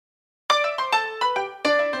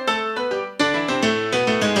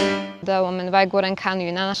得我们外国人看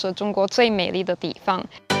云南是中国最美丽的地方。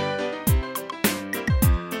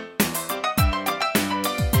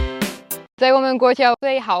在我们国家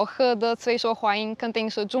最好喝的、最受欢迎肯定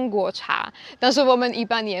是中国茶，但是我们一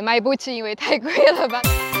般也买不起，因为太贵了吧。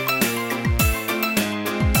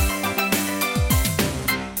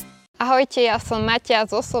Ahojte, ja som Maťa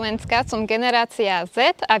zo Slovenska, som generácia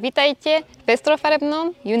Z a vitajte v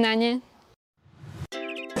pestrofarebnom Yunnane.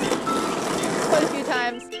 Quite a few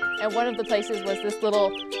times, and one of the places was this little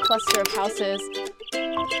cluster of houses.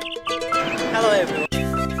 Hello everyone.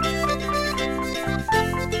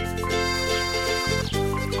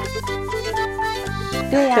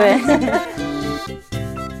 对呀、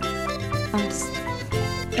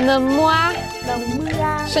冷木啊，冷木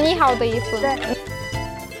呀，是你好的意思。对。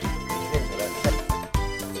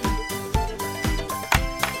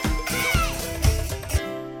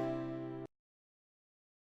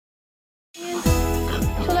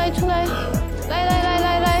出来，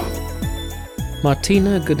来。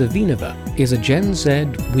 Martina Gdovinova is a Gen Z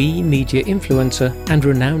WE media influencer and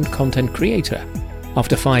renowned content creator.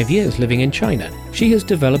 After 5 years living in China, she has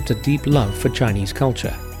developed a deep love for Chinese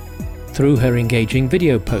culture. Through her engaging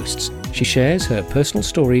video posts, she shares her personal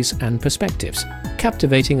stories and perspectives,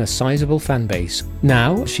 captivating a sizable fan base.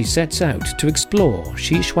 Now she sets out to explore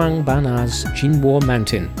Xishuangbanna's Jinuo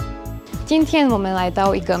Mountain. 今天我们来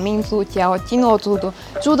到一个民族叫基诺族的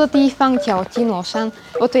住的地方叫基诺山，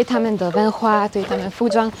我对他们的文化、对他们服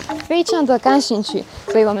装非常的感兴趣，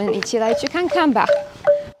所以我们一起来去看看吧。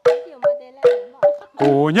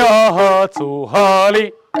姑娘祝贺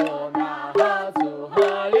你，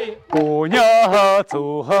姑娘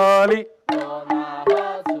祝贺你。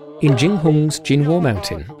 In Jinghong's Jinuo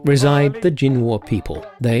Mountain reside the Jinuo people.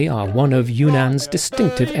 They are one of Yunnan's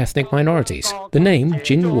distinctive ethnic minorities. The name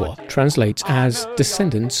Jinuo translates as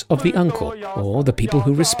descendants of the uncle, or the people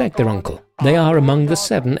who respect their uncle. They are among the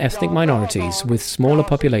 7 ethnic minorities with smaller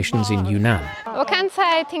populations in Yunnan. 我刚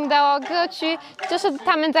才听到歌曲，就是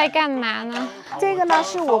他们在干嘛呢？这个呢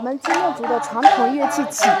是我们基诺族的传统乐器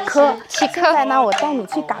楔科。现在呢，我带你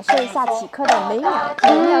去感受一下楔科的美妙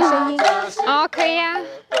声音。哦，可以啊。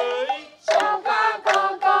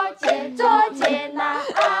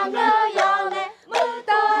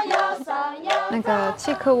那个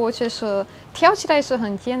楔科我确实跳起来是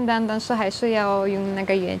很简单，但是还是要用那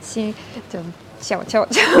个乐器，就小跳，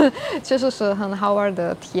确实是很好玩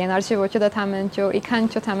的体验。而且我觉得他们就一看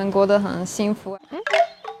就他们过得很幸福。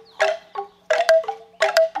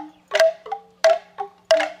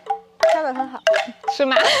跳得很好，是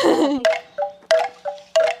吗？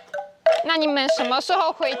那你们什么时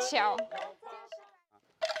候会敲？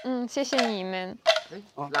谢谢你们。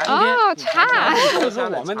哦，茶，这是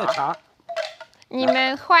我们的茶。你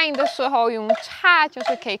们欢迎的时候用茶就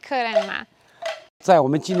是给客人吗？在我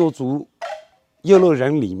们基诺族优乐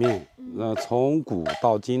人里面，从古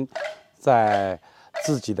到今，在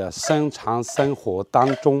自己的日常生活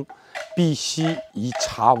当中，必须以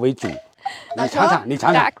茶为主。你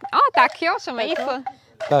尝尝。打 Q 什么意思？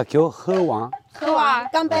打 Q 喝完，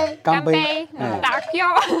干杯，干杯，打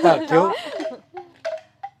Q。打 Q。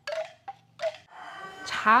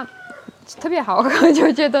茶特别好喝，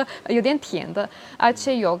就觉得有点甜的，而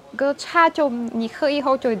且有个茶就你喝以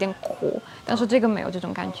后就有点苦，但是这个没有这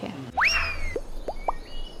种感觉。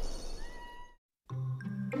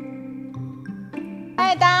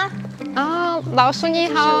嗨，大家。老师你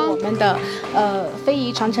好。是我们的非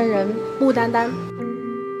遗传承人穆丹丹。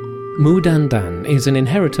Mudandan is an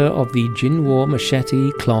inheritor of the Jinuo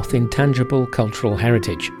machete cloth intangible cultural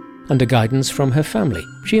heritage. Under guidance from her family,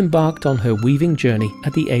 she embarked on her weaving journey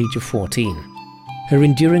at the age of 14. Her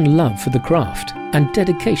enduring love for the craft and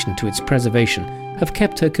dedication to its preservation have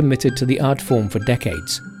kept her committed to the art form for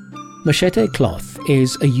decades. Machete cloth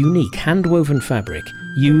is a unique hand-woven fabric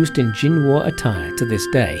used in Jinuo attire to this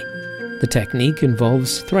day. The technique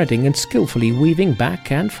involves threading and skillfully weaving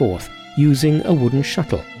back and forth using a wooden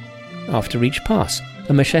shuttle. After each pass,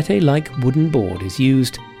 a machete-like wooden board is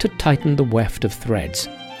used to tighten the weft of threads,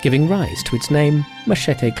 giving rise to its name,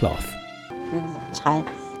 machete cloth.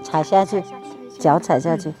 踩下去，脚踩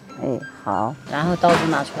下去，好，然后刀子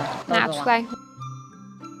拿出来，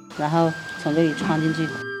然后从这里穿进去，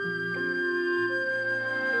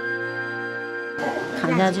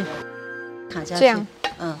砍下去，这样，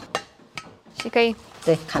是可以，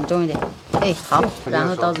对，砍重一点，好，然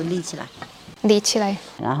后刀子立起来，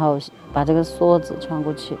然后把这个梭子穿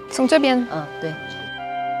过去，从这边，对。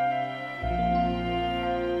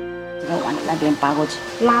往那边扒过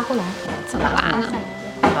去，拉过来，怎么拉呢？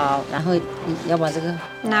好，然后你要把这个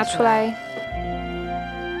拿出来，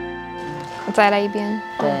再来一遍。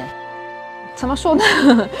对，怎么说呢？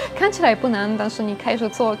看起来不难，但是你开始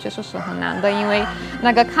做确实是很难的，因为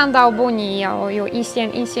那个看刀布你要有一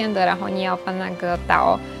线一线的，然后你要把那个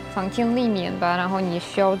刀放进里面吧，然后你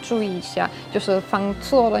需要注意一下，就是放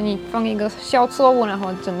错了，你放一个小错误，然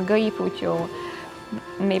后整个衣服就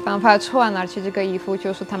没办法穿，而且这个衣服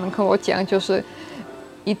就是他们跟我讲，就是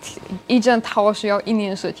一整套需要1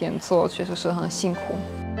年时间做，确实是很辛苦。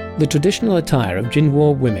The traditional attire of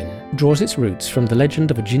Jinuo women draws its roots from the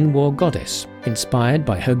legend of a Jinuo goddess. Inspired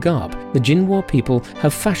by her garb, the Jinuo people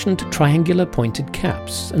have fashioned triangular pointed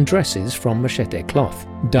caps and dresses from machete cloth,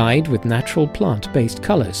 dyed with natural plant-based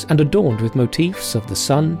colours and adorned with motifs of the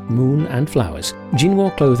sun, moon and flowers.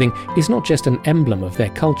 Jinuo clothing is not just an emblem of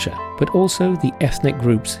their culture, but also the ethnic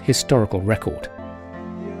group's historical record.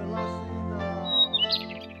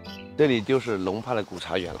 这里就是龙帕的古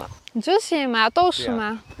茶园了。这些吗？都是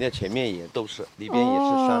吗？那前面也都是，里边也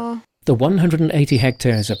是山。The 180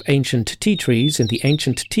 hectares of ancient tea trees in the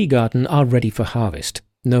Ancient Tea Garden are ready for harvest.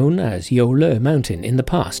 Known as You'le Mountain in the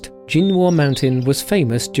past, Jinuo Mountain was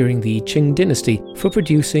famous during the Qing dynasty for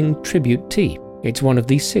producing tribute tea. It's one of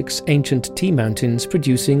the 6 ancient tea mountains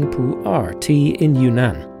producing pu'er tea in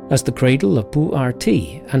Yunnan. As the cradle of pu'er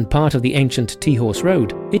tea and part of the ancient Tea Horse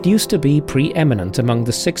Road, it used to be preeminent among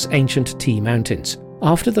the 6 ancient tea mountains.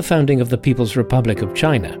 After the founding of the People's Republic of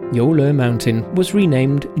China, You'le Mountain was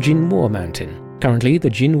renamed Jinuo Mountain. Currently, the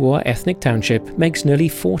Jinuo ethnic township makes nearly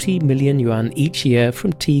 40 million yuan each year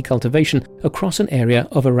from tea cultivation across an area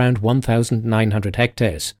of around 1,900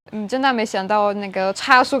 hectares. 真的没想到那个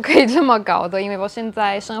茶树可以这么高的，因为我现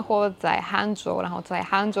在生活在杭州，然后在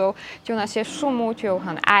杭州就那些树木就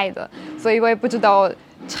很矮的，所以我也不知道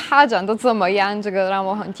茶长得怎么样，这个让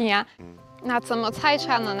我很惊讶。那怎么采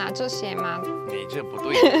茶呢？拿这些吗？你这不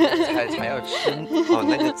对，采要吃哦，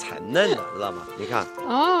那个采嫩的，知道吗？你看，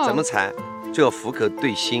怎么采？就要符合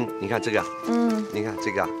对心。你看这个，你看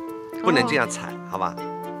这个，不能这样采，好吧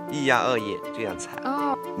？1压2叶这样采。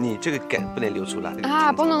你这个梗不能流出来。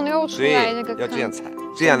不能流出来这个。要这样采，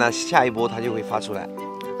这样呢，下一波它就会发出来。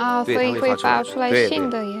所以会发出来新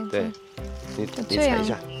的叶子。对，你采一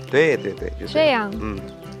下。对，就这样。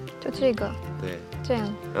就这个。对。这样，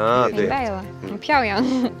对，明白了，很漂亮。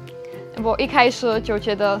我一开始就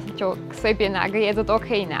觉得就随便哪个叶子都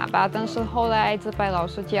可以拿吧，但是后来自白老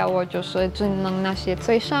师教我，就是只能那些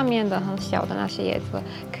最上面的很小的那些叶子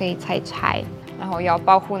可以采，然后要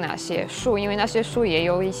保护那些树，因为那些树也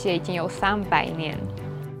有一些已经有300年。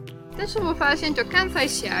但是我发现，就刚才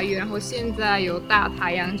下雨，然后现在有大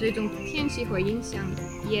太阳，这种天气会影响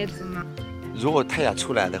叶子吗？如果太阳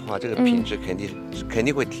出来的话，这个品质肯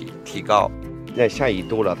定会提高。那下雨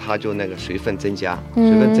多了，它就那个水分增加，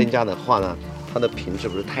水分增加的话呢，它的品质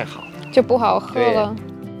不是太好，就不好喝了。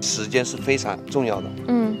时间是非常重要的。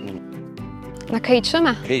那可以吃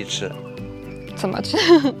吗？可以吃。怎么吃？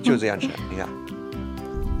就这样吃。你看，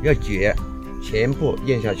要嚼，全部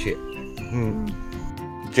咽下去。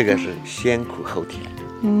这个是先苦后甜，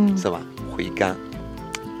是吧？回甘，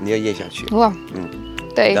你要咽下去。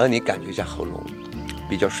对。然后你感觉一下喉咙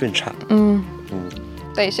比较顺畅。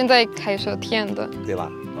对，现在开始甜的，对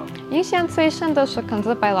吧？印象最深的是跟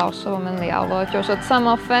自白老师我们聊了，就是怎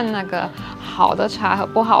么分那个好的茶和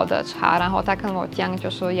不好的茶，然后他跟我讲，就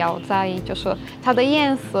是要在意就是它的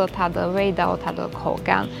颜色、它的味道、它的口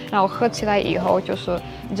感，然后喝起来以后就是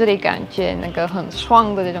这里感觉那个很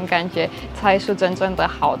爽的这种感觉，才是真正的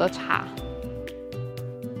好的茶。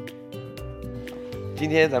今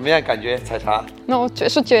天怎么样？感觉采茶？那我确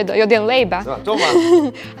实觉得有点累吧？是吧？重吗？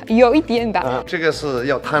有一点吧。这个是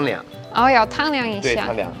要汤凉。要汤凉一下。对，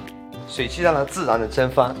汤凉，水汽让它自然的蒸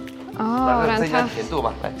发。让它增加甜度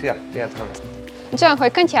吧。来，这样汤凉。这样会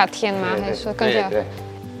更加甜吗？还是更加？对。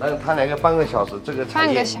让它汤凉个半个小时，这个茶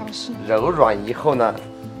叶柔软以后呢，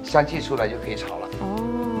香气出来就可以炒了。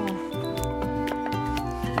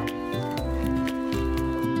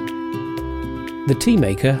The tea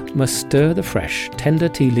maker must stir the fresh, tender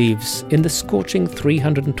tea leaves in the scorching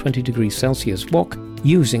 320 degrees Celsius wok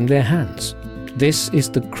using their hands. This is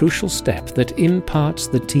the crucial step that imparts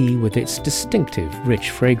the tea with its distinctive,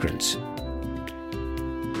 rich fragrance.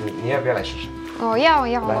 你要不要来试试？要，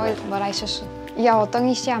我来试试。要等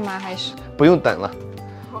一下吗？还是？不用等了，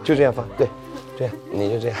就这样放。对，这样你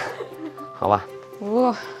就这样，好吧？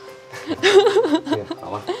这样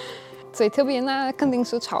好吧？最特别那肯定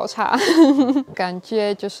是炒茶，感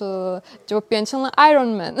觉就变成了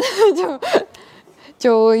Iron Man，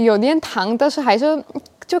 就有点烫，但是还是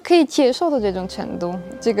就可以接受的这种程度。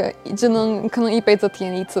这个可能一辈子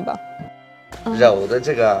添一次吧。揉的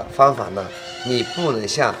这个方法呢，你不能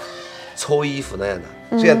像搓衣服那样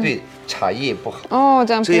的，这样对茶叶不好。哦，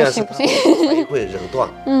这样不行不行，茶叶会揉断。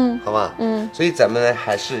好吧。所以咱们呢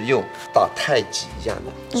还是用打太极一样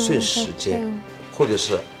的顺时针，或者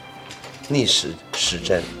是逆时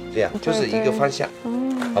针，这样就是一个方向。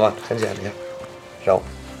好吧，看这样，你看，揉。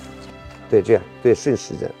对，这样对顺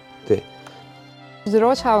时针，对。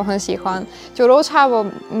肉茶我很喜欢，就肉茶我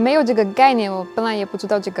没有这个概念，我本来也不知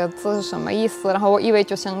道这个字是什么意思，然后我以为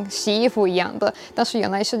就像洗衣服一样的，但是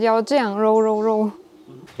原来是要这样揉。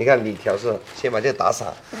你看里条是先把这个打散，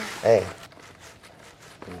哎，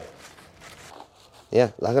你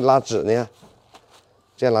看拿个拉纸，你看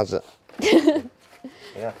这样拉纸，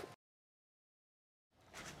你看，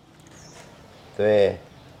对，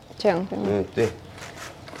这样，对。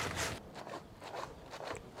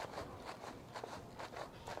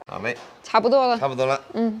好没？差不多了。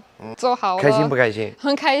做好了。开心不开心？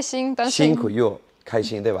很开心，但是辛苦又开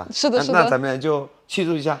心，对吧？是的。那咱们就庆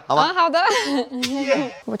祝一下，好吗？好的。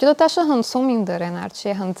我觉得他是很聪明的人，而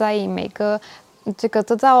且很在意每个这个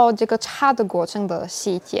制造这个茶的过程的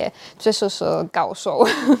细节，这是高手。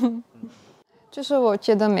就是我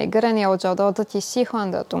觉得每个人要找到自己喜欢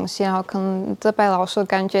的东西，然后可能这白老师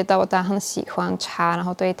感觉到他很喜欢茶，然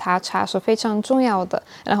后对他茶是非常重要的，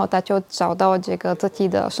然后他就找到这个自己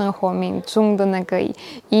的生活命中的那个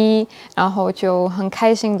意，然后就很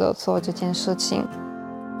开心的做这件事情。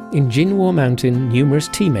In Jinuo Mountain, numerous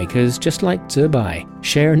tea makers, just like Zebai,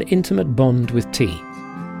 share an intimate bond with tea.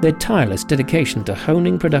 Their tireless dedication to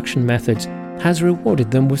honing production methods has rewarded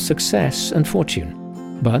them with success and fortune.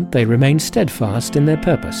 But they remain steadfast in their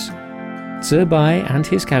purpose. Zebai and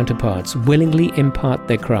his counterparts willingly impart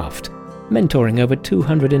their craft, mentoring over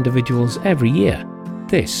 200 individuals every year.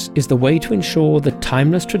 This is the way to ensure the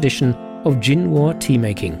timeless tradition of Jinuo tea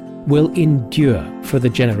making will endure for the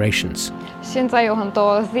generations. 现在有很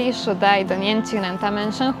多 Z 时代的年轻人，他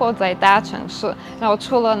们生活在大城市，然后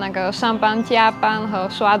除了那个上班、加班和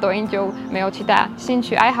刷抖音，就没有其他兴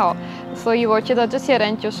趣爱好。所以我觉得这些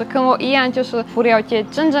人就是跟我一样，就是不了解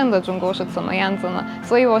真正的中国是怎么样子呢。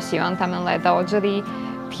所以我希望他们来到这里，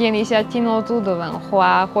体验一下基诺族的文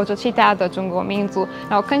化或者其他的中国民族，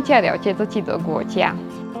然后更加了解自己的国家。